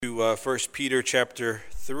to 1 Peter chapter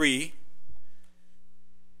 3,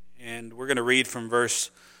 and we're going to read from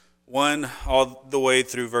verse 1 all the way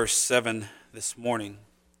through verse 7 this morning.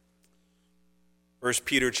 1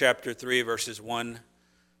 Peter chapter 3, verses 1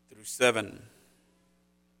 through 7.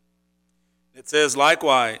 It says,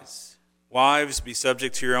 "Likewise, wives, be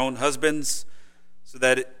subject to your own husbands, so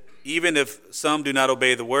that even if some do not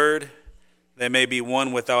obey the word, they may be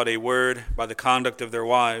won without a word by the conduct of their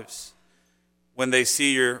wives, when they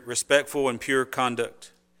see your respectful and pure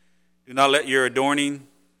conduct. Do not let your adorning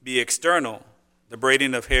be external, the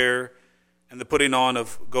braiding of hair and the putting on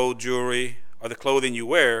of gold jewelry or the clothing you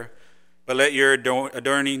wear, but let your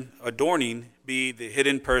adorning be the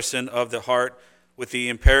hidden person of the heart with the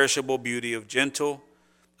imperishable beauty of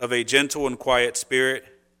a gentle and quiet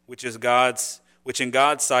spirit, which in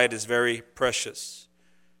God's sight is very precious.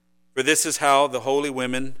 For this is how the holy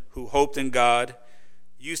women who hoped in God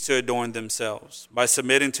used to adorn themselves, by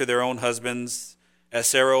submitting to their own husbands, as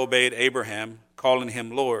Sarah obeyed Abraham, calling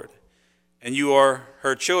him Lord. And you are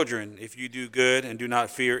her children, if you do good and do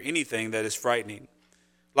not fear anything that is frightening.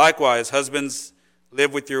 Likewise, husbands,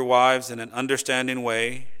 live with your wives in an understanding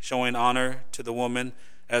way, showing honor to the woman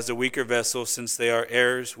as the weaker vessel, since they are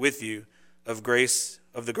heirs with you of the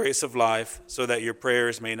grace of life, so that your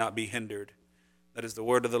prayers may not be hindered." That is the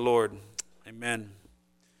word of the Lord. Amen.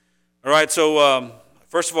 All right, so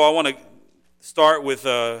first of all, I want to start with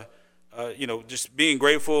just being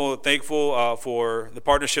grateful, thankful for the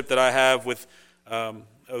partnership that I have with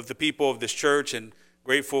of the people of this church, and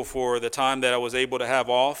grateful for the time that I was able to have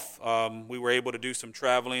off. We were able to do some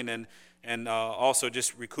traveling and also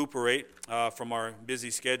just recuperate from our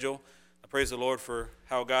busy schedule. I praise the Lord for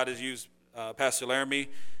how God has used Pastor Laramie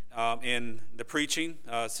in the preaching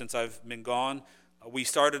since I've been gone. We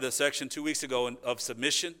started a section 2 weeks ago of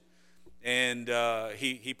submission, and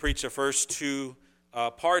he preached the first two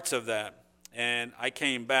parts of that. And I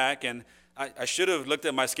came back, and I should have looked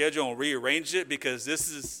at my schedule and rearranged it, because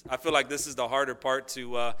I feel like this is the harder part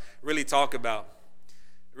to really talk about.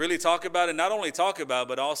 Really talk about, and not only talk about,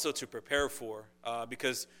 but also to prepare for.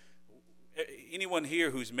 Because anyone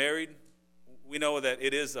here who's married, we know that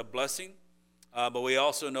it is a blessing, but we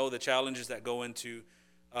also know the challenges that go into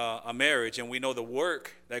a marriage, and we know the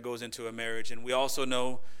work that goes into a marriage, and we also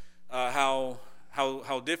know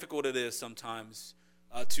how difficult it is sometimes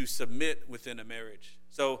to submit within a marriage.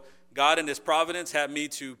 So God in His providence had me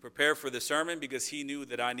to prepare for the sermon, because He knew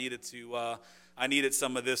that I needed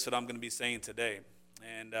some of this that I'm going to be saying today,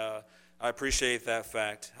 and I appreciate that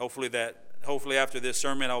fact. Hopefully after this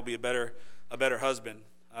sermon I'll be a better husband.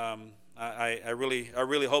 I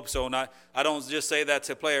really hope so, and I don't just say that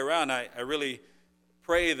to play around. I really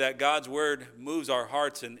pray that God's word moves our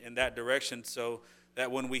hearts in that direction, so that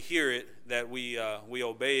when we hear it, that we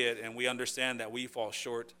obey it, and we understand that we fall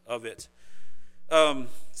short of it.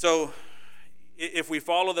 So if we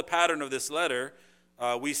follow the pattern of this letter,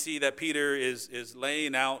 we see that Peter is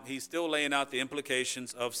still laying out the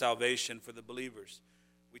implications of salvation for the believers.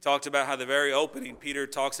 We talked about how the very opening, Peter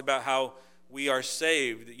talks about how we are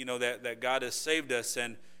saved, that God has saved us,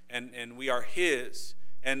 and we are His.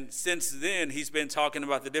 And since then, he's been talking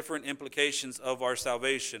about the different implications of our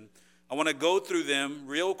salvation. I want to go through them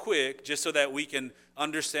real quick, just so that we can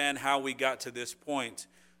understand how we got to this point.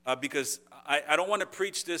 Because I don't want to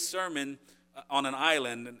preach this sermon on an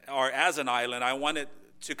island or as an island. I want it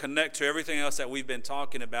to connect to everything else that we've been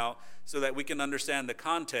talking about, so that we can understand the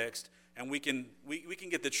context, and we can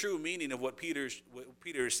get the true meaning of what Peter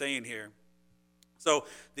is saying here. So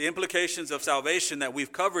the implications of salvation that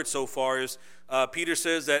we've covered so far is Peter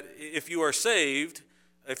says that if you are saved,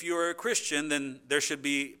 if you are a Christian, then there should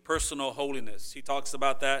be personal holiness. He talks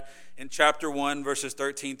about that in chapter 1, verses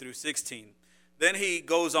 13 through 16. Then he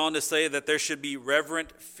goes on to say that there should be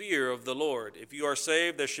reverent fear of the Lord. If you are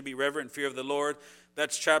saved, there should be reverent fear of the Lord.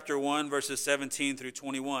 That's chapter 1, verses 17 through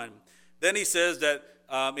 21. Then he says that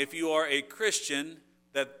if you are a Christian,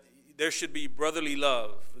 that there should be brotherly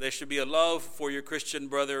love. There should be a love for your Christian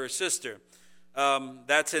brother or sister.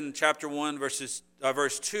 That's in chapter 1,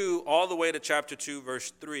 verse 2, all the way to chapter 2,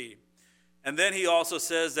 verse 3. And then he also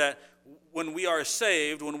says that when we are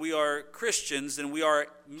saved, when we are Christians, then we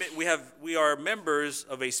are members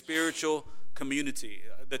of a spiritual community.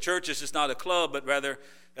 The church is just not a club, but rather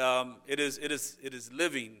it is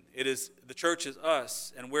living. The church is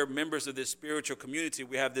us, and we're members of this spiritual community.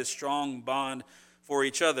 We have this strong bond for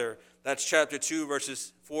each other. That's chapter 2,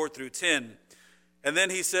 verses 4 through 10. And then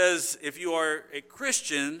he says, if you are a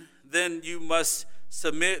Christian, then you must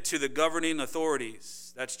submit to the governing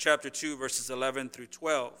authorities. That's chapter 2, verses 11 through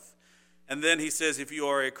 12. And then he says, if you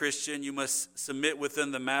are a Christian, you must submit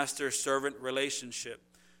within the master-servant relationship.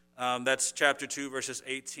 That's chapter 2, verses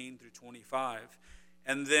 18 through 25.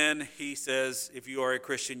 And then he says, if you are a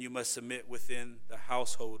Christian, you must submit within the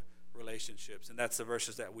household relationships. And that's the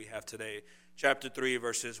verses that we have today. Chapter 3,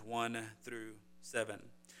 verses 1 through 7.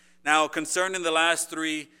 Now, concerning the last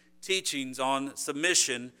three teachings on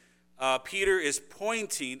submission, Peter is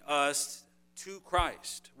pointing us to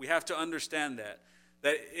Christ. We have to understand that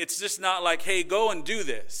it's just not like, hey, go and do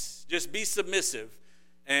this. Just be submissive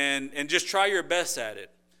and just try your best at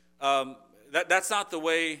it. That's not the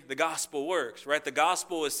way the gospel works, right? The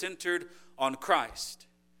gospel is centered on Christ.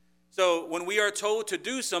 So when we are told to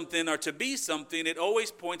do something or to be something, it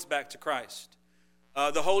always points back to Christ.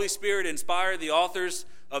 The Holy Spirit inspired the authors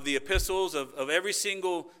of the epistles, of every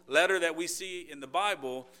single letter that we see in the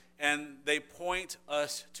Bible, and they point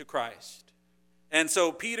us to Christ. And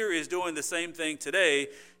so Peter is doing the same thing today.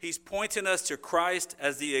 He's pointing us to Christ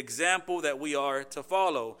as the example that we are to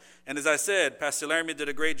follow. And as I said, Pastor Laramie did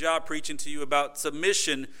a great job preaching to you about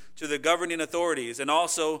submission to the governing authorities and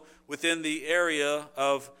also within the area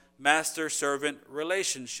of master-servant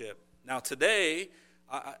relationship. Now today,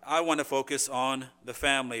 I want to focus on the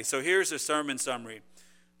family. So here's a sermon summary.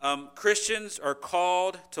 Christians are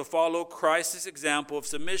called to follow Christ's example of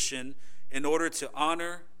submission in order to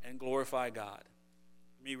honor and glorify God.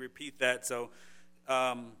 Let me repeat that. So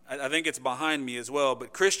I think it's behind me as well.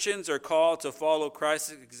 But Christians are called to follow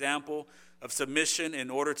Christ's example of submission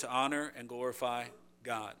in order to honor and glorify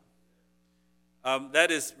God.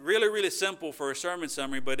 That is really, really simple for a sermon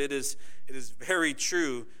summary, but it is very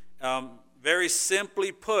true. Very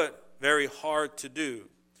simply put, very hard to do.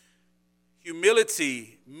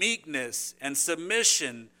 Humility, meekness, and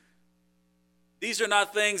submission, these are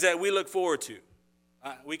not things that we look forward to.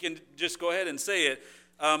 We can just go ahead and say it.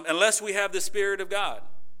 Unless we have the Spirit of God.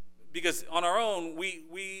 Because on our own,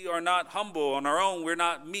 we are not humble. On our own, we're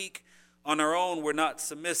not meek. On our own, we're not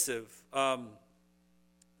submissive.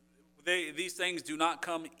 These things do not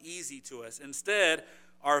come easy to us. Instead,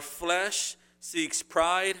 our flesh seeks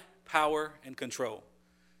pride, power, and control.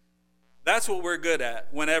 That's what we're good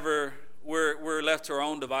at whenever we're left to our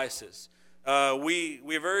own devices.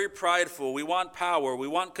 We're very prideful. We want power. We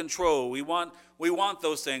want control. We want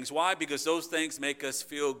those things. Why? Because those things make us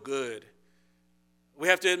feel good. We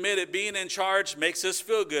have to admit it. Being in charge makes us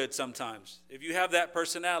feel good sometimes. If you have that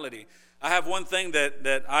personality. I have one thing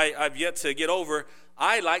that I've yet to get over.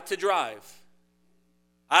 I like to drive.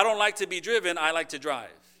 I don't like to be driven. I like to drive.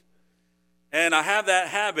 And I have that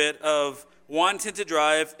habit of wanting to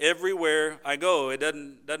drive everywhere I go. It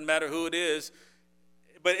doesn't matter who it is.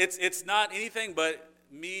 But it's not anything but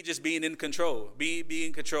me just being in control. Me being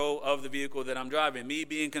in control of the vehicle that I'm driving. Me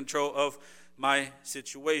being in control of my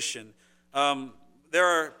situation. There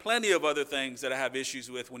are plenty of other things that I have issues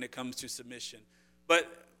with when it comes to submission.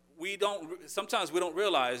 But sometimes we don't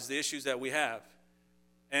realize the issues that we have.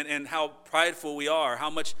 And how prideful we are. How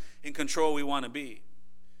much in control we want to be.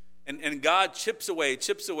 And God chips away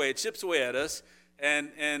at us.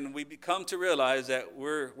 And we come to realize that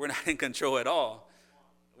we're not in control at all.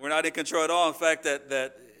 We're not in control at all. In fact,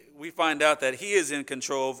 that we find out that He is in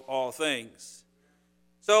control of all things.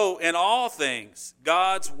 So in all things,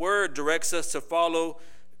 God's word directs us to follow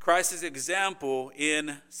Christ's example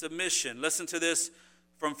in submission. Listen to this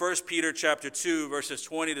from 1 Peter chapter 2, verses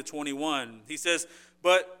 20 to 21. He says,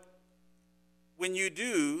 But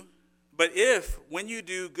if when you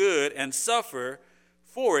do good and suffer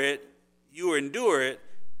for it, you endure it,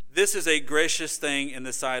 this is a gracious thing in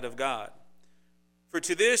the sight of God. For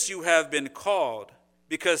to this you have been called,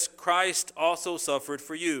 because Christ also suffered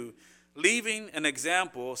for you, leaving an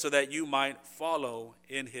example so that you might follow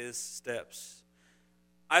in His steps.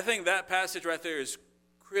 I think that passage right there is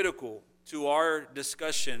critical to our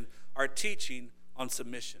discussion, our teaching on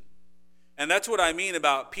submission. And that's what I mean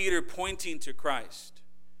about Peter pointing to Christ.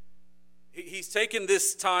 He's taken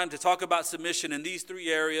this time to talk about submission in these three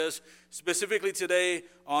areas, specifically today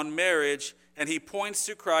on marriage, and he points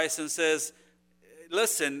to Christ and says,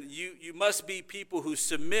 listen, you must be people who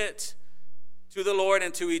submit to the Lord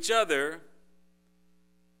and to each other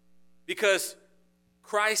because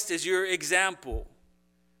Christ is your example.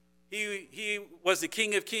 He was the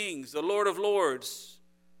King of Kings, the Lord of Lords.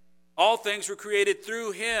 All things were created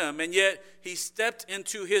through Him, and yet He stepped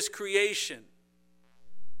into His creation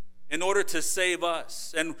in order to save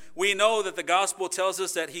us. And we know that the gospel tells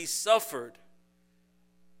us that He suffered.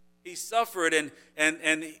 He suffered,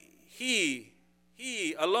 and He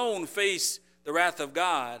alone faced the wrath of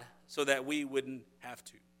God so that we wouldn't have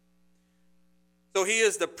to. So He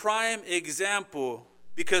is the prime example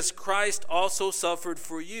because Christ also suffered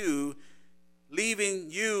for you,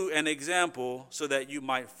 leaving you an example so that you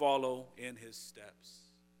might follow in His steps.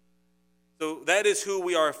 So that is who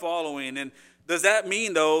we are following. And does that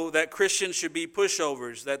mean, though, that Christians should be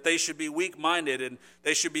pushovers, that they should be weak-minded and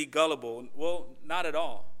they should be gullible? Well, not at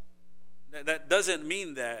all. That doesn't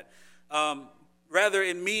mean that. Rather,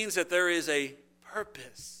 it means that there is a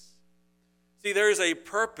purpose. See, there is a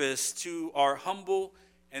purpose to our humble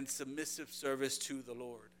and submissive service to the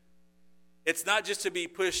Lord. It's not just to be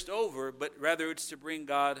pushed over, but rather it's to bring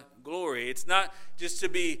God glory. It's not just to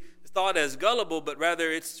be thought as gullible, but rather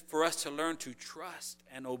it's for us to learn to trust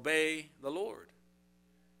and obey the Lord.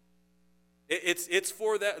 It's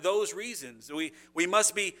for those reasons. We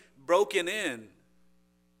must be broken in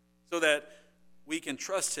so that we can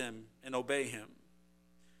trust him and obey him.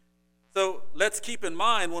 So let's keep in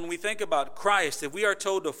mind when we think about Christ, if we are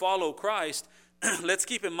told to follow Christ, let's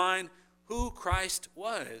keep in mind who Christ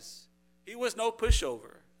was. He was no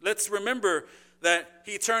pushover. Let's remember that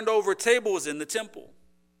he turned over tables in the temple,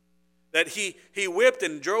 that he whipped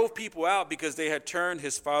and drove people out because they had turned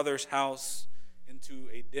his Father's house into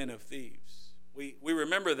a den of thieves. We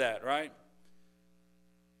remember that, right?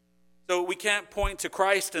 So we can't point to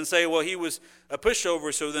Christ and say, well, he was a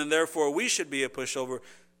pushover, so then therefore we should be a pushover.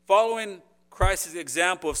 Following Christ's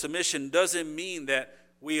example of submission doesn't mean that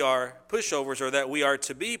we are pushovers or that we are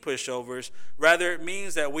to be pushovers. Rather, it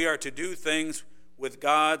means that we are to do things with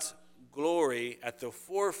God's glory at the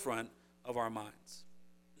forefront of our minds.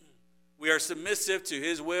 We are submissive to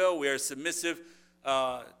his will. We are submissive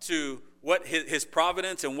to what his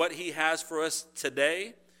providence and what he has for us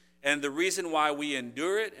today. And the reason why we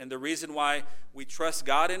endure it and the reason why we trust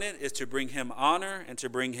God in it is to bring him honor and to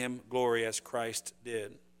bring him glory as Christ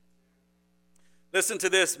did. Listen to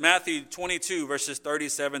this, Matthew 22, verses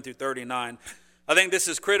 37 through 39. I think this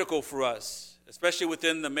is critical for us, especially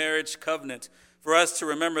within the marriage covenant, for us to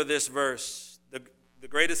remember this verse. The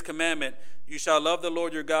greatest commandment, you shall love the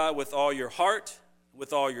Lord your God with all your heart,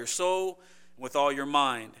 with all your soul, and with all your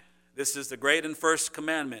mind. This is the great and first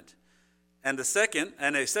commandment. And a second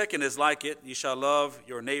is like it, you shall love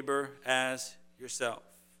your neighbor as yourself.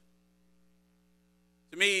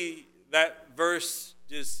 To me, that verse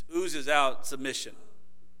just oozes out submission.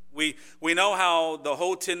 We know how the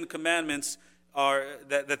whole 10 commandments are,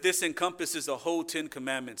 that this encompasses the whole 10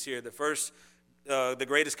 commandments here. The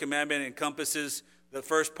greatest commandment encompasses the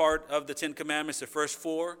first part of the 10 commandments, the first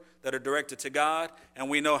 4 that are directed to God. And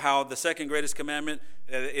we know how the second greatest commandment,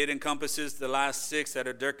 it encompasses the last 6 that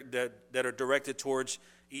are directed towards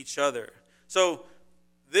each other. So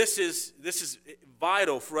this is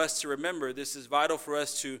vital for us to remember. This is vital for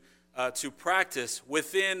us to practice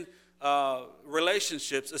within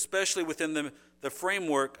relationships, especially within the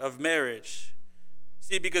framework of marriage.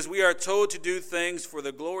 See, because we are told to do things for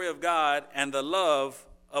the glory of God and the love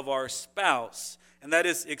of our spouse. And that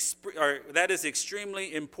is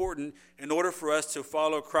extremely important in order for us to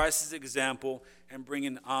follow Christ's example and bring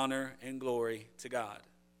in honor and glory to God.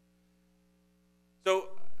 So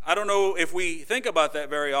I don't know if we think about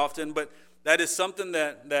that very often, but that is something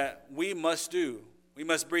that we must do. We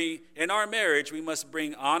must bring, in our marriage, we must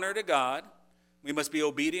bring honor to God. We must be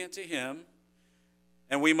obedient to him.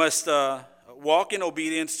 And we must walk in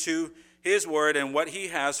obedience to his word and what he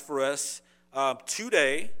has for us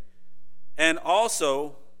today. And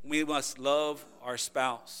also, we must love our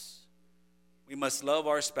spouse. We must love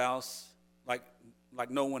our spouse like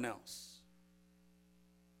no one else.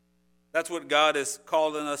 That's what God is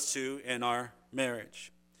calling us to in our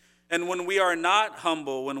marriage. And when we are not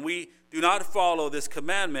humble, when we do not follow this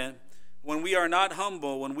commandment, when we are not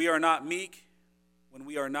humble, when we are not meek, when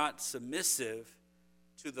we are not submissive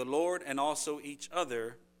to the Lord and also each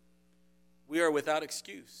other, we are without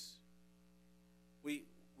excuse.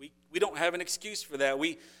 We don't have an excuse for that.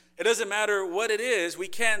 It doesn't matter what it is. We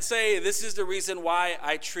can't say this is the reason why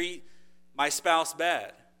I treat my spouse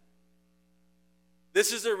bad.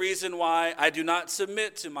 This is the reason why I do not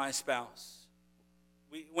submit to my spouse.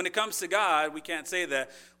 When it comes to God, we can't say that.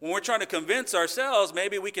 When we're trying to convince ourselves,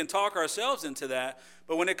 maybe we can talk ourselves into that.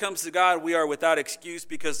 But when it comes to God, we are without excuse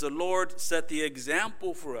because the Lord set the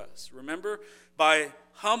example for us. Remember? By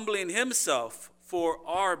humbling himself for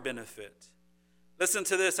our benefit. Listen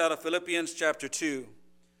to this out of Philippians chapter 2.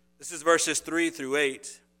 This is verses 3 through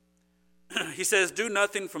 8. He says, do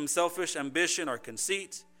nothing from selfish ambition or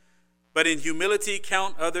conceit, but in humility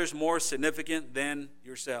count others more significant than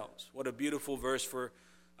yourselves. What a beautiful verse for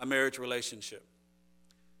a marriage relationship.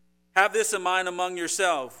 Have this in mind among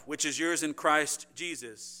yourself, which is yours in Christ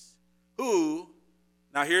Jesus, who,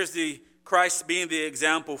 now here's the Christ being the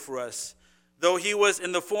example for us, though he was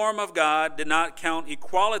in the form of God, did not count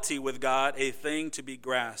equality with God a thing to be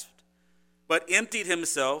grasped, but emptied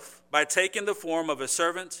himself by taking the form of a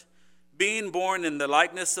servant, being born in the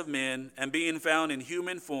likeness of men and being found in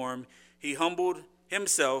human form, he humbled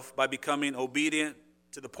himself by becoming obedient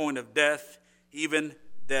to the point of death, even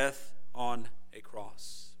death on a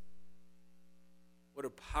cross. What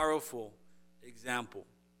a powerful example.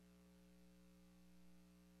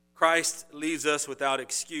 Christ leaves us without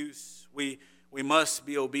excuse. We must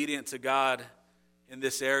be obedient to God in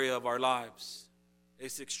this area of our lives.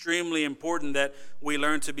 It's extremely important that we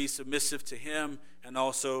learn to be submissive to him and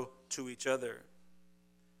also to each other.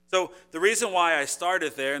 So the reason why I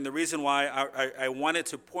started there and the reason why I wanted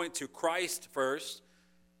to point to Christ first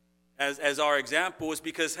as our example is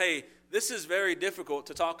because, hey, this is very difficult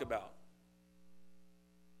to talk about.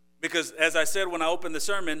 Because as I said when I opened the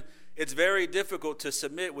sermon, it's very difficult to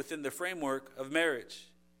submit within the framework of marriage.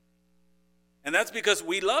 And that's because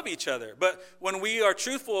we love each other. But when we are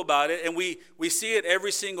truthful about it and we see it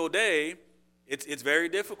every single day, it's very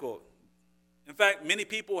difficult. In fact, many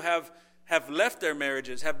people have left their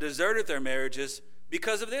marriages, have deserted their marriages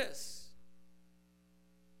because of this.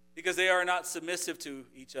 Because they are not submissive to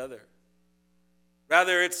each other.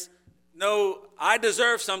 Rather, it's, no, I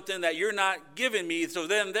deserve something that you're not giving me, so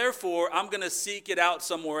then therefore I'm going to seek it out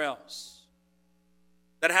somewhere else.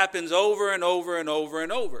 That happens over and over and over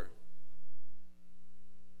and over.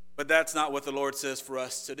 But that's not what the Lord says for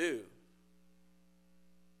us to do.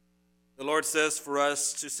 The Lord says for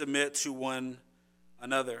us to submit to one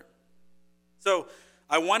another. So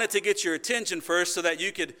I wanted to get your attention first so that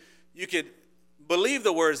you could believe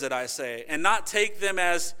the words that I say and not take them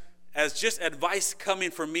as just advice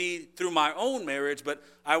coming from me through my own marriage, but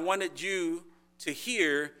I wanted you to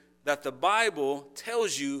hear that the Bible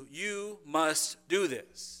tells you you must do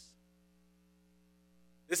this.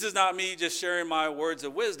 This is not me just sharing my words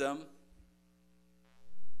of wisdom.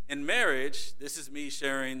 In marriage, this is me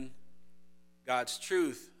sharing God's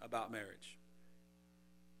truth about marriage.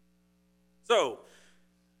 So,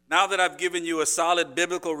 now that I've given you a solid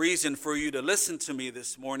biblical reason for you to listen to me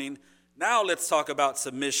this morning, now let's talk about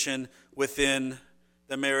submission within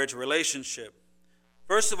the marriage relationship.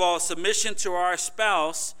 First of all, submission to our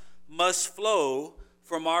spouse must flow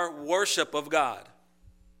from our worship of God.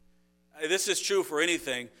 This is true for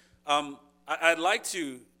anything. I'd like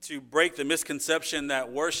to break the misconception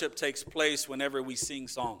that worship takes place whenever we sing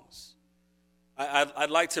songs.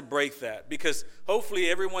 I'd like to break that because hopefully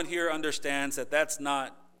everyone here understands that that's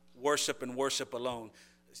not worship and worship alone.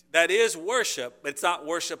 That is worship, but it's not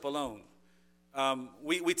worship alone.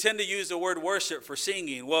 We tend to use the word worship for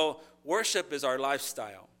singing. Well, worship is our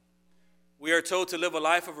lifestyle. We are told to live a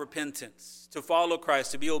life of repentance, to follow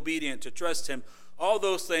Christ, to be obedient, to trust him. All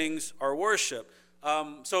those things are worship.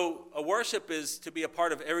 So a worship is to be a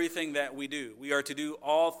part of everything that we do. We are to do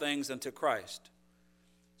all things unto Christ.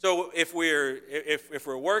 So if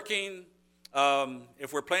we're working,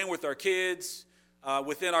 if we're playing with our kids,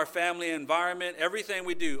 within our family environment, everything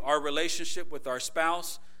we do, our relationship with our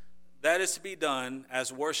spouse, that is to be done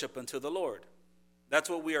as worship unto the Lord. That's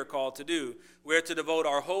what we are called to do. We are to devote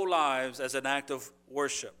our whole lives as an act of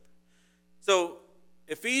worship. So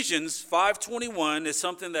Ephesians 5:21 is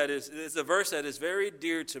something that is a verse that is very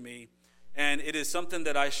dear to me, and it is something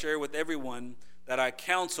that I share with everyone that I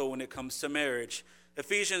counsel when it comes to marriage.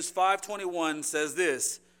 Ephesians 5:21 says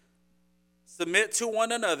this: submit to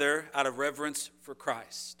one another out of reverence for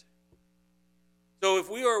Christ. So if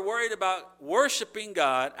we are worried about worshiping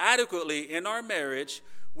God adequately in our marriage,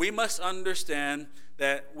 we must understand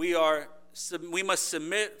that we must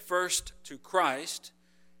submit first to Christ.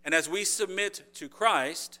 And as we submit to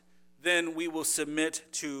Christ, then we will submit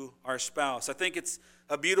to our spouse. I think it's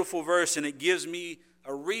a beautiful verse, and it gives me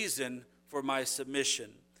a reason for my submission.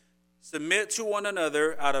 Submit to one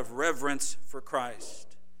another out of reverence for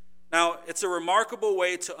Christ. Now, it's a remarkable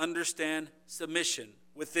way to understand submission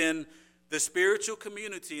within the spiritual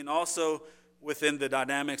community and also within the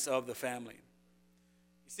dynamics of the family.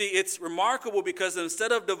 You see, it's remarkable because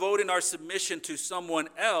instead of devoting our submission to someone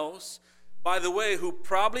else, by the way, who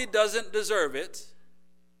probably doesn't deserve it,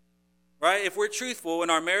 right? If we're truthful in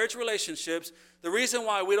our marriage relationships, the reason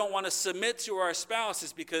why we don't want to submit to our spouse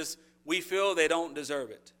is because we feel they don't deserve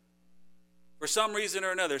it. For some reason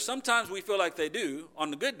or another. Sometimes we feel like they do on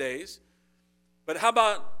the good days, but how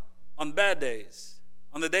about on bad days?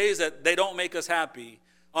 On the days that they don't make us happy,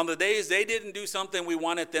 on the days they didn't do something we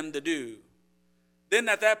wanted them to do. Then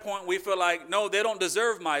at that point we feel like, no, they don't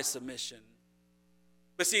deserve my submission.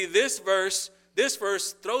 But see, this verse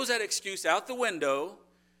throws that excuse out the window,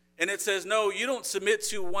 and it says, no, you don't submit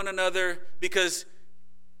to one another because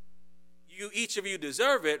each of you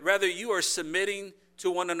deserve it. Rather, you are submitting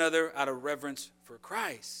to one another out of reverence for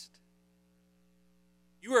Christ.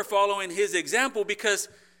 You are following his example because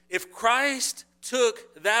if Christ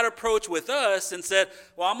took that approach with us and said,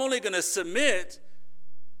 well, I'm only going to submit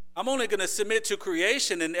to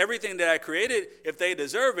creation and everything that I created, if they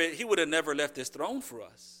deserve it, he would have never left his throne for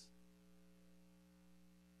us.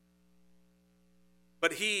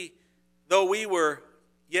 But though we were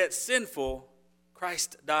yet sinful,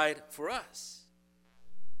 Christ died for us.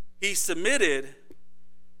 He submitted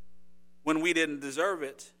when we didn't deserve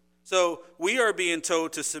it. So we are being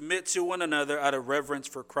told to submit to one another out of reverence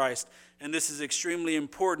for Christ. And this is extremely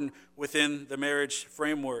important within the marriage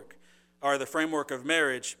framework, or the framework of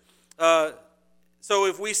marriage. So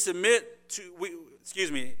if we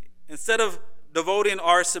instead of devoting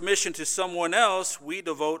our submission to someone else, we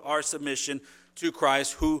devote our submission to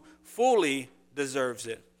Christ, who fully deserves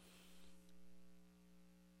it.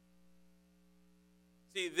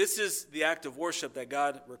 See, this is the act of worship that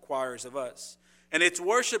God requires of us. And it's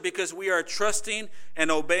worship because we are trusting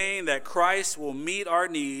and obeying that Christ will meet our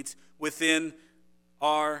needs within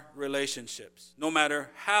our relationships, no matter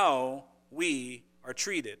how we are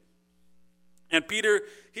treated. And Peter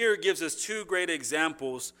here gives us two great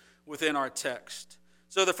examples within our text.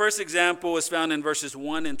 So the first example is found in verses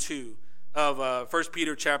 1 and 2 of 1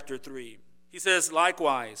 Peter chapter 3. He says,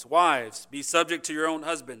 likewise, wives, be subject to your own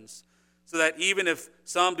husbands, so that even if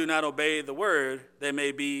some do not obey the word, they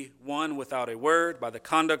may be won without a word by the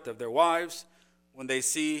conduct of their wives when they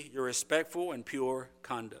see your respectful and pure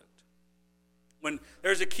conduct. When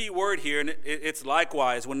there's a key word here, and it's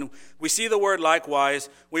likewise. When we see the word likewise,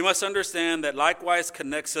 we must understand that likewise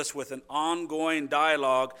connects us with an ongoing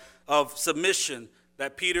dialogue of submission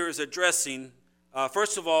that Peter is addressing.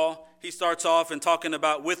 First of all, he starts off in talking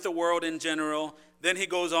about with the world in general. Then he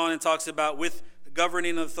goes on and talks about with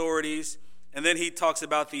governing authorities. And then he talks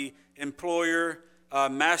about the employer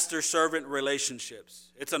master-servant relationships.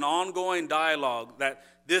 It's an ongoing dialogue that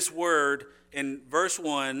this word in verse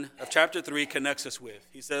 1 of chapter 3 connects us with.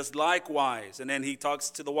 He says, likewise, and then he talks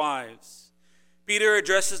to the wives. Peter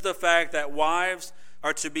addresses the fact that wives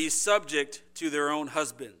are to be subject to their own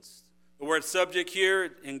husbands. The word subject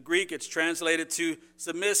here in Greek, it's translated to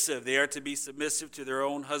submissive. They are to be submissive to their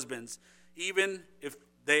own husbands, even if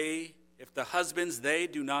the husbands, they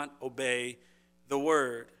do not obey the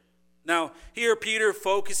word. Now, here Peter's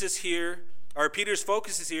focus is here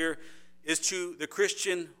is to the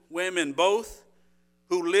Christian women, both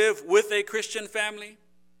who live with a Christian family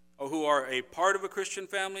or who are a part of a Christian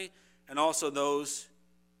family, and also those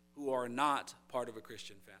who are not part of a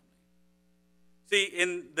Christian family. See,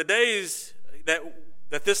 in the days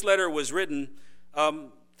that this letter was written,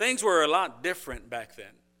 things were a lot different back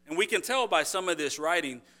then. And we can tell by some of this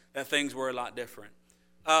writing that things were a lot different.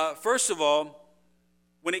 First of all,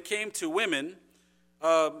 when it came to women,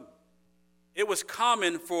 it was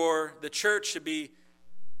common for the church to be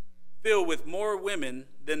filled with more women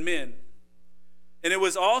than men. And it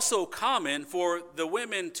was also common for the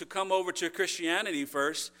women to come over to Christianity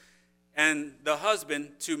first and the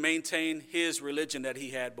husband to maintain his religion that he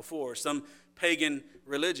had before, some pagan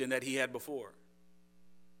religion that he had before.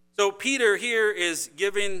 So Peter here is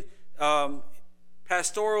giving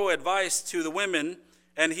pastoral advice to the women,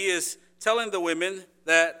 and he is telling the women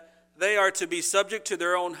that they are to be subject to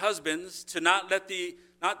their own husbands, to not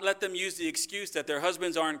let them use the excuse that their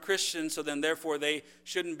husbands aren't Christians, so then therefore they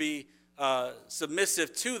shouldn't be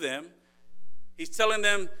submissive to them. He's telling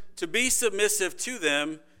them to be submissive to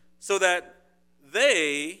them so that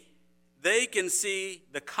they can see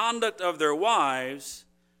the conduct of their wives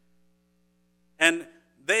and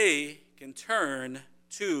they can turn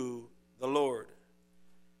to the Lord.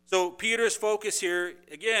 So Peter's focus here,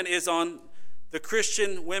 again, is on the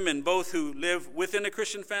Christian women, both who live within a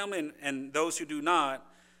Christian family and those who do not.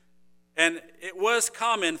 And it was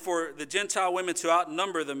common for the Gentile women to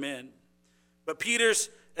outnumber the men. But Peter's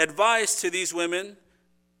advice to these women,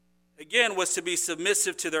 again, was to be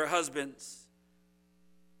submissive to their husbands.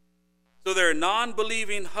 So their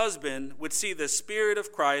non-believing husband would see the Spirit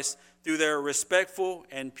of Christ through their respectful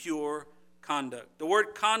and pure conduct. The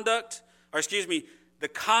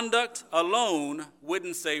conduct alone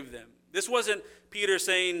wouldn't save them. This wasn't Peter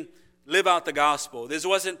saying, live out the gospel. This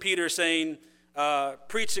wasn't Peter saying,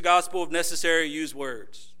 preach the gospel, if necessary, use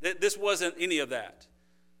words. This wasn't any of that.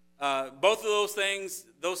 Both of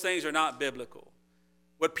those things are not biblical.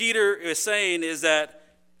 What Peter is saying is that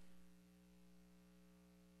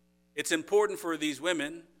it's important for these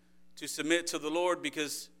women to submit to the Lord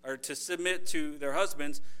or to submit to their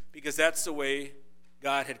husbands, because that's the way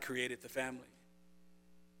God had created the family.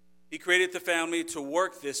 He created the family to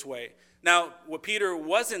work this way. Now, what Peter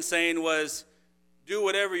wasn't saying was, do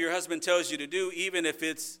whatever your husband tells you to do, even if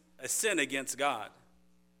it's a sin against God.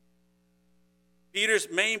 Peter's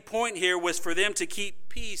main point here was for them to keep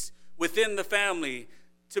peace within the family,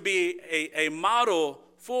 to be a model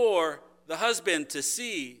for the husband to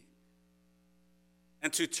see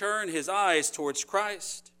and to turn his eyes towards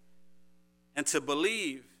Christ and to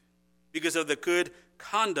believe because of the good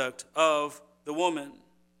conduct of the woman.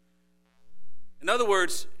 In other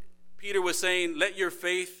words, Peter was saying, let your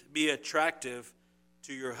faith be attractive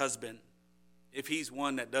to your husband if he's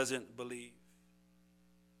one that doesn't believe.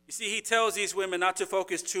 You see, he tells these women not to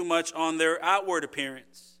focus too much on their outward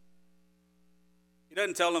appearance. He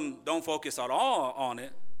doesn't tell them don't focus at all on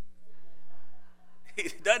it. He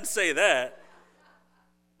doesn't say that.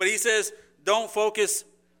 But he says don't focus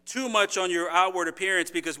too much on your outward appearance,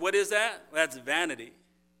 because what is that? That's vanity.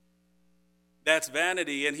 That's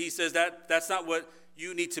vanity. And he says that's not what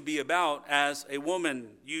you need to be about as a woman.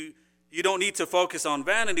 You don't need to focus on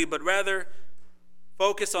vanity, but rather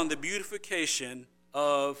focus on the beautification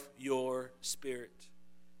of your spirit.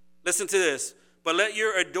 Listen to this. But let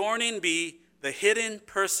your adorning be the hidden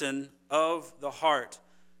person of the heart,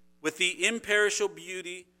 with the imperishable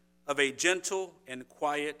beauty of a gentle and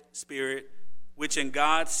quiet spirit, which in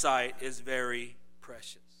God's sight is very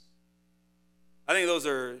precious. I think those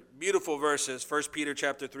are beautiful verses. 1 Peter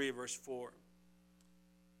chapter 3, verse 4.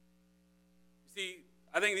 See,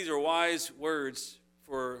 I think these are wise words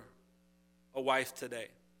for a wife today.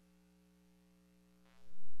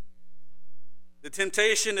 The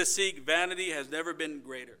temptation to seek vanity has never been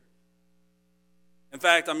greater. In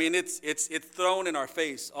fact, I mean, it's thrown in our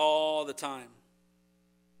face all the time.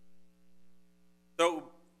 So,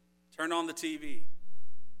 turn on the TV.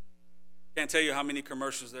 Can't tell you how many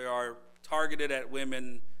commercials there are targeted at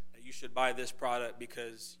women that you should buy this product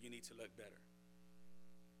because you need to look better.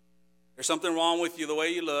 There's something wrong with you the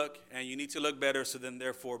way you look, and you need to look better, so then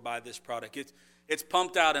therefore buy this product. It's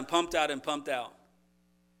pumped out and pumped out and pumped out.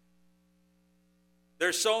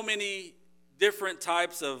 There's so many different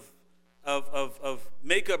types of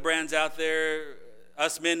makeup brands out there.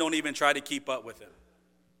 Us men don't even try to keep up with them.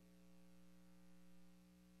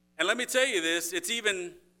 And let me tell you this,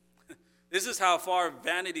 this is how far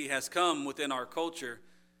vanity has come within our culture.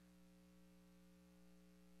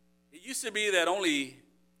 It used to be that only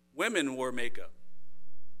women wore makeup.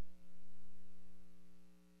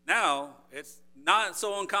 Now, it's not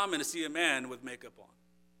so uncommon to see a man with makeup on.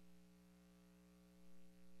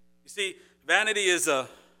 You see, vanity is a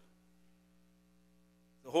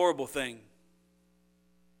horrible thing.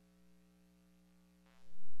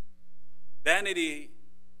 Vanity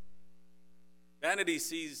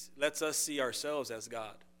lets us see ourselves as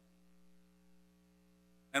God.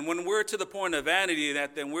 And when we're to the point of vanity,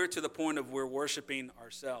 then we're to the point of we're worshiping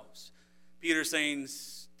ourselves. Peter's saying,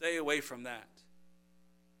 stay away from that.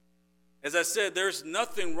 As I said, there's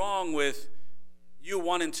nothing wrong with you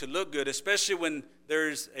wanting to look good, especially when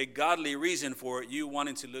there's a godly reason for it, you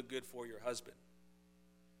wanting to look good for your husband.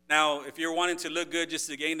 Now, if you're wanting to look good just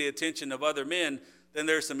to gain the attention of other men, then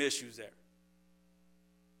there's some issues there.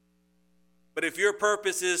 But if your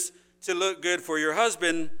purpose is to look good for your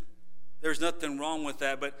husband, there's nothing wrong with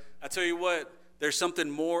that. But I tell you what, there's something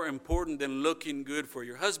more important than looking good for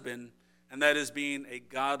your husband, and that is being a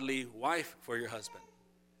godly wife for your husband.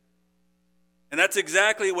 And that's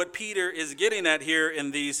exactly what Peter is getting at here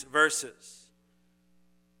in these verses.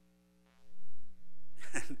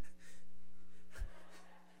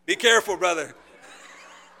 Be careful, brother.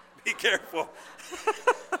 Be careful.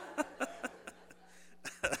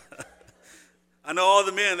 I know all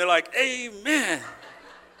the men, they're like, amen.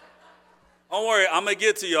 Don't worry, I'm going to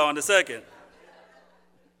get to y'all in a second.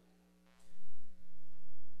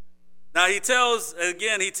 Now he tells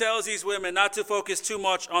these women not to focus too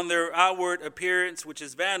much on their outward appearance, which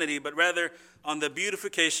is vanity, but rather on the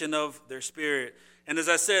beautification of their spirit. And as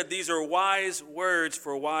I said, these are wise words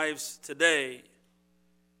for wives today.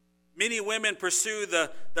 Many women pursue the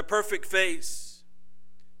perfect face.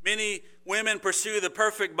 Many women pursue the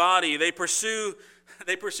perfect body. They pursue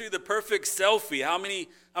the perfect selfie. How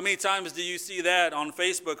many times do you see that on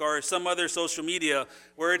Facebook or some other social media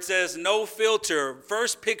where it says no filter,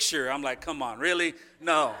 first picture? I'm like, come on, really?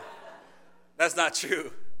 No, that's not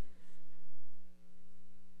true.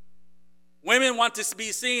 Women want to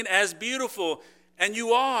be seen as beautiful, and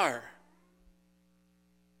you are.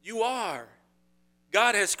 You are.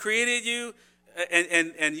 God has created you,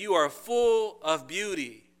 and you are full of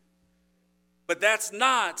beauty. But that's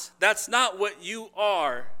not what you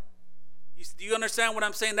are. Do you understand what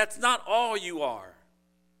I'm saying? That's not all you are.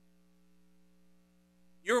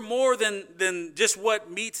 You're more than just what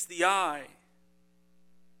meets the eye.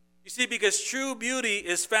 You see, because true beauty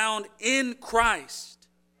is found in Christ.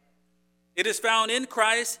 It is found in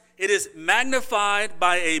Christ. it is magnified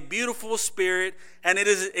by a beautiful spirit, and it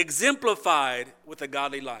is exemplified with a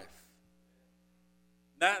godly life.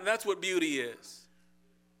 That's what beauty is.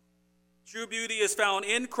 True beauty is found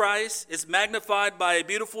in Christ, it's magnified by a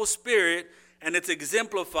beautiful spirit, and it's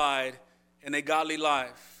exemplified in a godly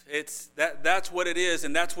life. That's what it is,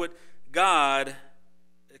 and that's what God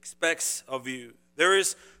expects of you. There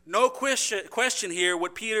is no question here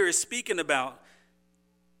what Peter is speaking about.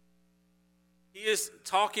 He is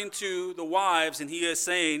talking to the wives, and he is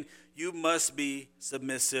saying, you must be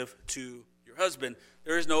submissive to your husband.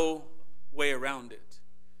 There is no way around it.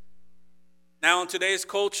 Now, in today's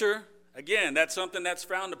culture, again, that's something that's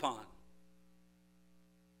frowned upon.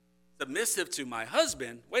 Submissive to my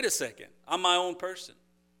husband? Wait a second. I'm my own person.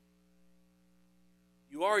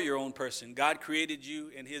 You are your own person. God created you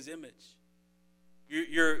in his image.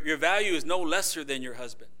 Your value is no lesser than your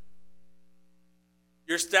husband.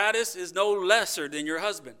 Your status is no lesser than your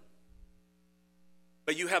husband.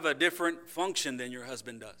 But you have a different function than your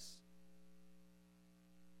husband does.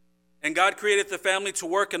 And God created the family to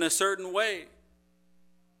work in a certain way.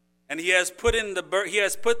 And he has placed the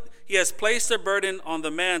burden on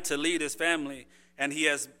the man to lead his family, and he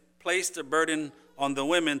has placed the burden on the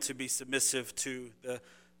women to be submissive to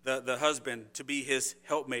the husband, to be his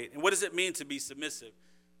helpmate. And what does it mean to be submissive?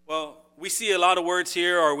 Well, we see a lot of words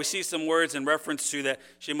here, or we see some words in reference to that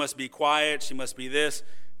she must be quiet, she must be this.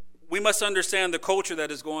 We must understand the culture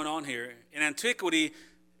that is going on here. In antiquity,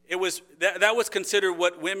 it was that was considered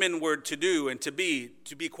what women were to do and to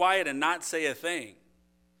be quiet and not say a thing.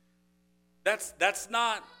 That's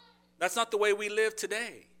not the way we live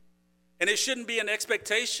today. And it shouldn't be an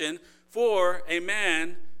expectation for a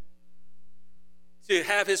man to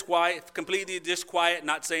have his wife completely just quiet,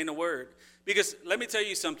 not saying a word. Because let me tell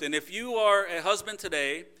you something. If you are a husband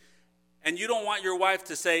today and you don't want your wife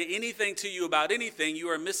to say anything to you about anything, you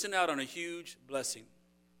are missing out on a huge blessing.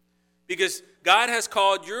 Because God has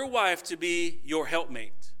called your wife to be your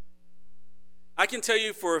helpmate. I can tell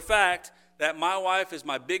you for a fact that my wife is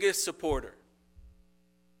my biggest supporter.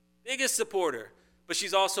 Biggest supporter. But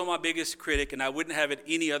she's also my biggest critic, and I wouldn't have it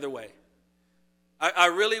any other way. I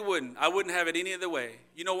really wouldn't. I wouldn't have it any other way.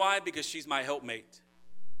 You know why? Because she's my helpmate.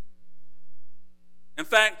 In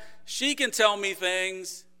fact, she can tell me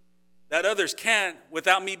things that others can't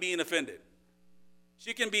without me being offended.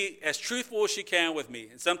 She can be as truthful as she can with me.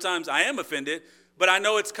 And sometimes I am offended, but I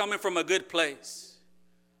know it's coming from a good place.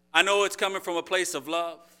 I know it's coming from a place of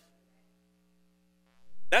love.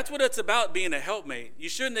 That's what it's about, being a helpmate. You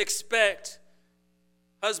shouldn't expect,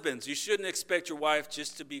 husbands, you shouldn't expect your wife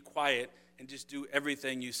just to be quiet and just do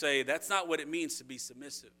everything you say. That's not what it means to be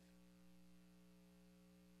submissive.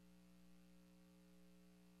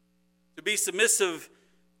 To be submissive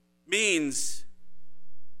means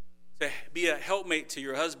to be a helpmate to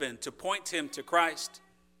your husband, to point him to Christ,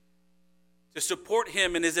 to support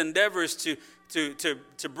him in his endeavors to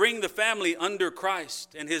bring the family under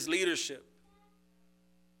Christ and his leadership,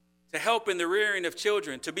 to help in the rearing of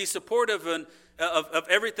children, to be supportive of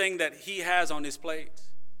everything that he has on his plate.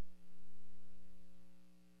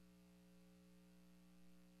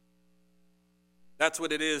 That's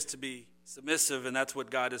what it is to be submissive, and that's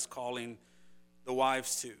what God is calling the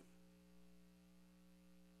wives to.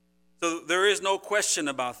 So there is no question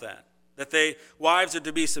about that wives are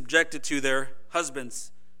to be subjected to their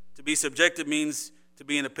husbands. To be subjected means to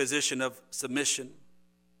be in a position of submission.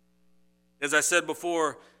 As I said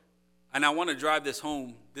before, and I want to drive this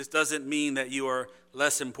home, this doesn't mean that you are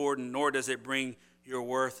less important, nor does it bring your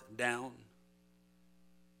worth down.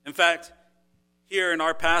 In fact, here in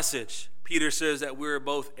our passage, Peter says that we're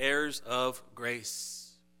both heirs of grace.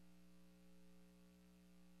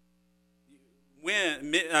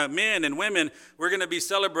 Men and women, we're going to be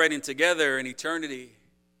celebrating together in eternity.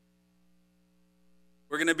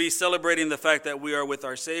 We're going to be celebrating the fact that we are with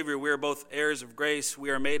our Savior. We are both heirs of grace. We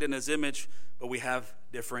are made in his image, but we have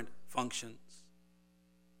different functions.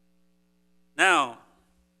 Now,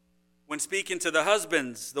 when speaking to the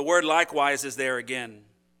husbands, the word likewise is there again.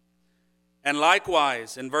 And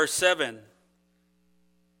likewise, in verse 7,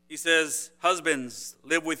 he says, husbands,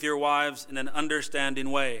 live with your wives in an understanding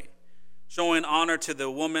way, showing honor to the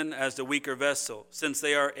woman as the weaker vessel, since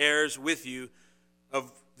they are heirs with you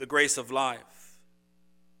of the grace of life,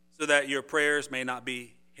 so that your prayers may not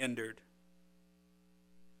be hindered.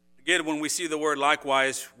 Again, when we see the word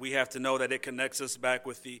likewise, we have to know that it connects us back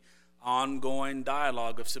with the ongoing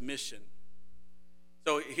dialogue of submission.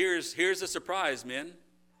 So here's a surprise, men.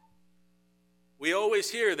 We always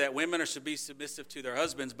hear that women are to be submissive to their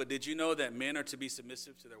husbands, but did you know that men are to be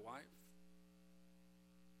submissive to their wife?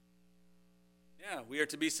 Yeah, we are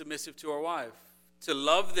to be submissive to our wife. to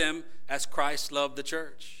love them as Christ loved the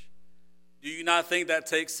church. Do you not think that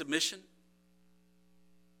takes submission?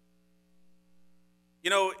 You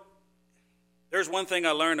know, there's one thing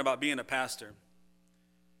I learned about being a pastor.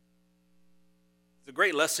 It's a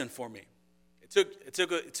great lesson for me.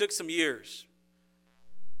 It took some years.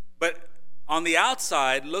 But on the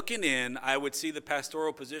outside, looking in, I would see the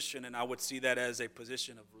pastoral position, and I would see that as a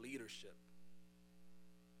position of leadership.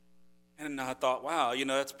 And I thought, wow,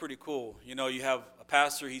 that's pretty cool. You have a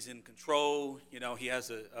pastor, he's in control. He has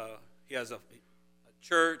a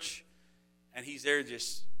church, and he's there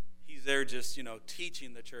just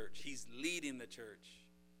teaching the church. He's leading the church.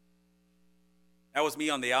 That was me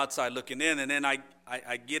on the outside looking in, and then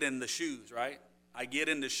I get in the shoes, right? I get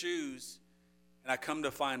in the shoes, and I come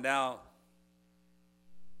to find out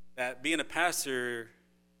that being a pastor,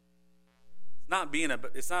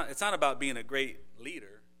 it's not about being a great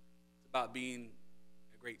leader. It's about being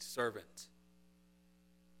a great servant.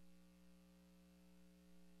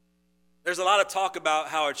 There's a lot of talk about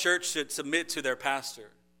how a church should submit to their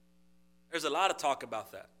pastor. There's a lot of talk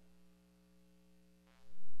about that.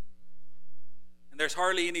 And there's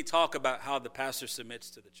hardly any talk about how the pastor submits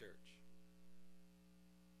to the church.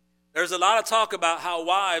 There's a lot of talk about how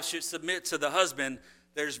wives should submit to the husband.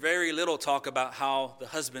 There's very little talk about how the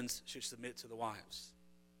husbands should submit to the wives.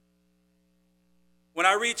 When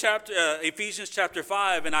I read Ephesians chapter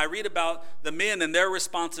 5, and I read about the men and their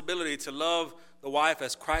responsibility to love the wife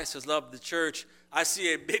as Christ has loved the church, I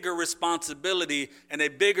see a bigger responsibility and a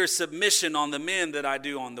bigger submission on the men than I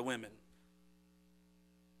do on the women.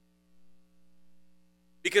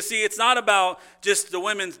 Because, see, it's not about just the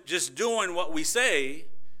women just doing what we say,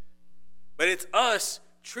 but it's us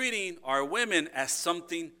treating our women as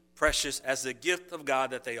something precious, as a gift of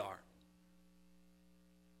God that they are.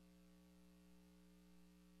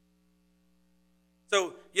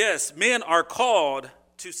 So, yes, men are called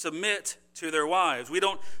to submit to their wives. We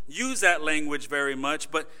don't use that language very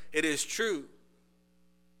much, but it is true.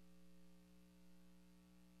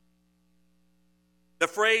 The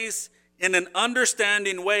phrase, in an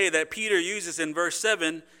understanding way, that Peter uses in verse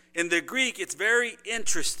 7, in the Greek, it's very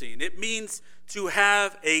interesting. It means to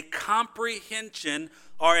have a comprehension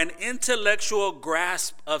or an intellectual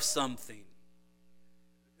grasp of something.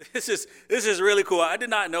 This is really cool. I did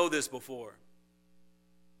not know this before.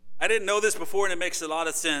 I didn't know this before, and it makes a lot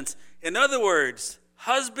of sense. In other words,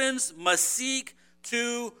 husbands must seek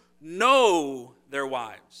to know their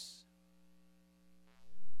wives.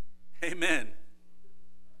 Amen.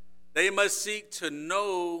 They must seek to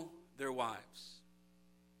know their wives.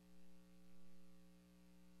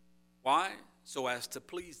 Why? So as to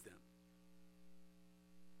please them.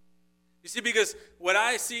 You see, because what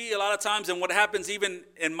I see a lot of times, and what happens even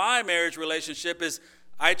in my marriage relationship, is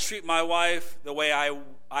I treat my wife the way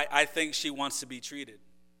I think she wants to be treated.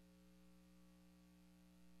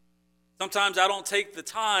 Sometimes I don't take the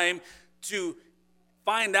time to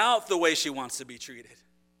find out the way she wants to be treated.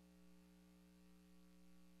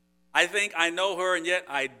 I think I know her, and yet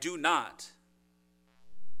I do not.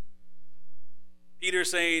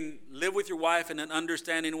 Peter's saying, live with your wife in an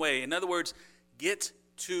understanding way. In other words, get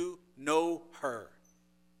to know her.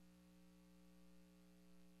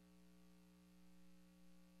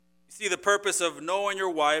 You see, the purpose of knowing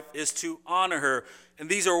your wife is to honor her. And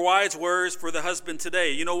these are wise words for the husband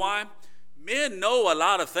today. You know why? Men know a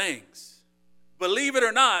lot of things. Believe it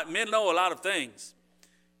or not, men know a lot of things.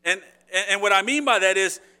 And what I mean by that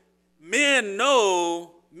is, men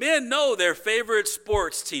know their favorite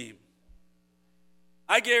sports team.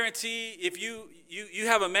 I guarantee if you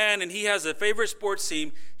have a man and he has a favorite sports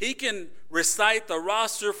team, he can recite the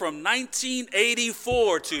roster from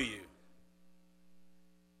 1984 to you.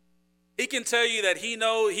 He can tell you that he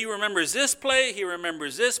remembers this play, he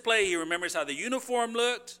remembers this play, he remembers how the uniform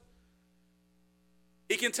looked.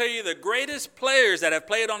 He can tell you the greatest players that have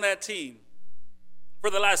played on that team for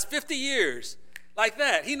the last 50 years. Like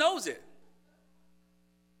that. He knows it.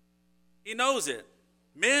 He knows it.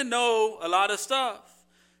 Men know a lot of stuff.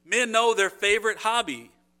 Men know their favorite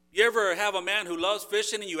hobby. You ever have a man who loves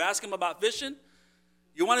fishing and you ask him about fishing?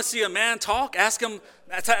 You want to see a man talk? Ask him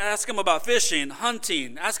about fishing,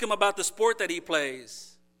 hunting. Ask him about the sport that he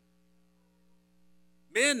plays.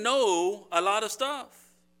 Men know a lot of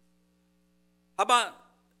stuff. How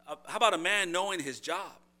about a man knowing his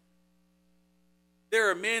job? There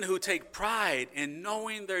are men who take pride in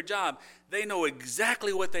knowing their job. They know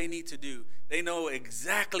exactly what they need to do. They know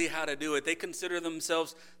exactly how to do it. They consider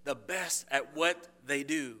themselves the best at what they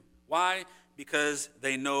do. Why? Because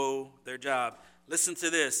they know their job. Listen to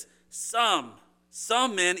this. Some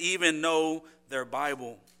men even know their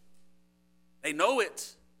Bible. They know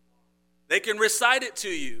it. They can recite it to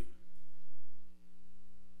you.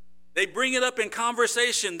 They bring it up in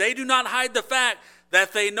conversation. They do not hide the fact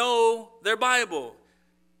that they know their Bible.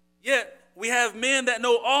 Yet we have men that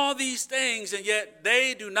know all these things, and yet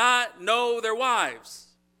they do not know their wives.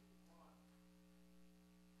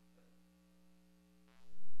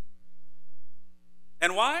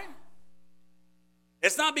 And why?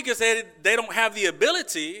 It's not because they don't have the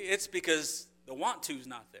ability. It's because the want to is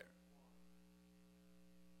not there.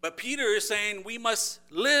 But Peter is saying we must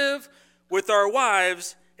live with our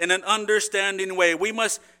wives in an understanding way. We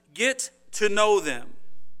must get to know them.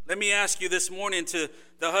 Let me ask you this morning, to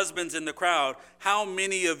the husbands in the crowd, how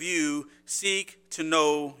many of you seek to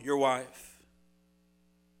know your wife?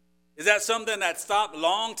 Is that something that stopped a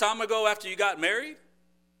long time ago after you got married?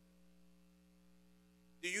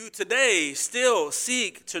 Do you today still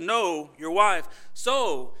seek to know your wife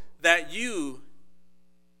so that you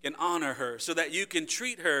can honor her, so that you can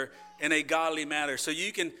treat her in a godly manner, so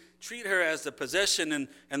you can treat her as the possession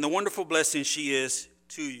and the wonderful blessing she is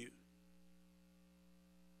to you?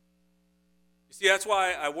 You see, that's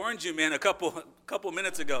why I warned you, man, a couple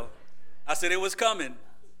minutes ago. I said it was coming.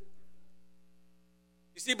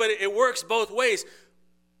 You see, but it works both ways.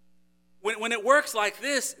 When it works like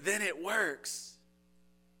this, then it works.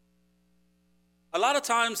 A lot of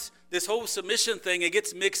times, this whole submission thing, it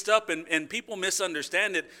gets mixed up and people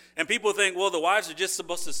misunderstand it. And people think, well, the wives are just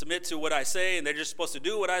supposed to submit to what I say, and they're just supposed to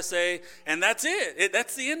do what I say, and that's it.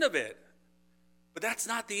 That's the end of it. But that's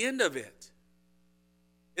not the end of it.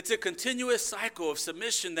 It's a continuous cycle of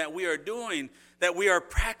submission that we are doing, that we are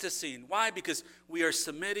practicing. Why? Because we are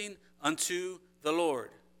submitting unto the Lord.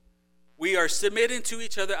 We are submitting to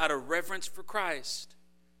each other out of reverence for Christ.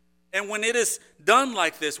 And when it is done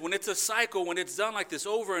like this, when it's a cycle, when it's done like this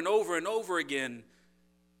over and over and over again,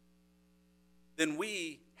 then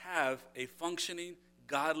we have a functioning,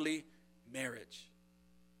 godly marriage.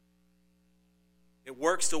 It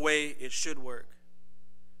works the way it should work.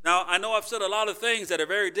 Now, I know I've said a lot of things that are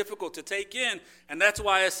very difficult to take in, and that's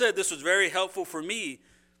why I said this was very helpful for me.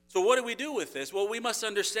 So what do we do with this? Well, we must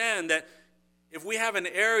understand that if we have an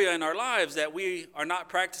area in our lives that we are not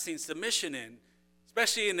practicing submission in,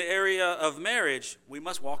 especially in the area of marriage, we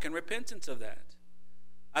must walk in repentance of that.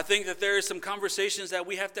 I think that there are some conversations that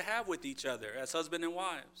we have to have with each other as husband and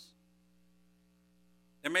wives.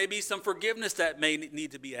 There may be some forgiveness that may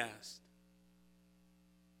need to be asked.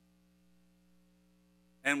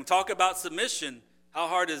 And we talk about submission. How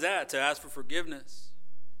hard is that, to ask for forgiveness?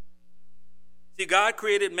 See, God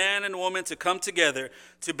created man and woman to come together,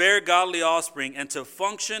 to bear godly offspring, and to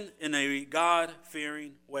function in a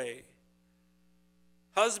God-fearing way.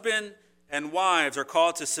 Husband and wives are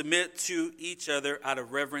called to submit to each other out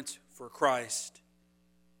of reverence for Christ.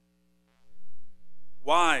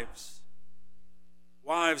 Wives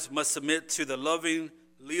must submit to the loving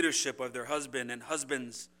leadership of their husband, and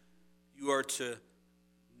husbands, you are to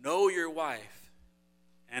know your wife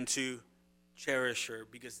and to cherish her,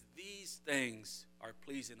 because these things are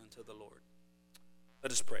pleasing unto the Lord.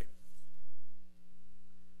 Let us pray.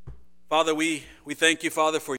 Father, we thank you, Father, for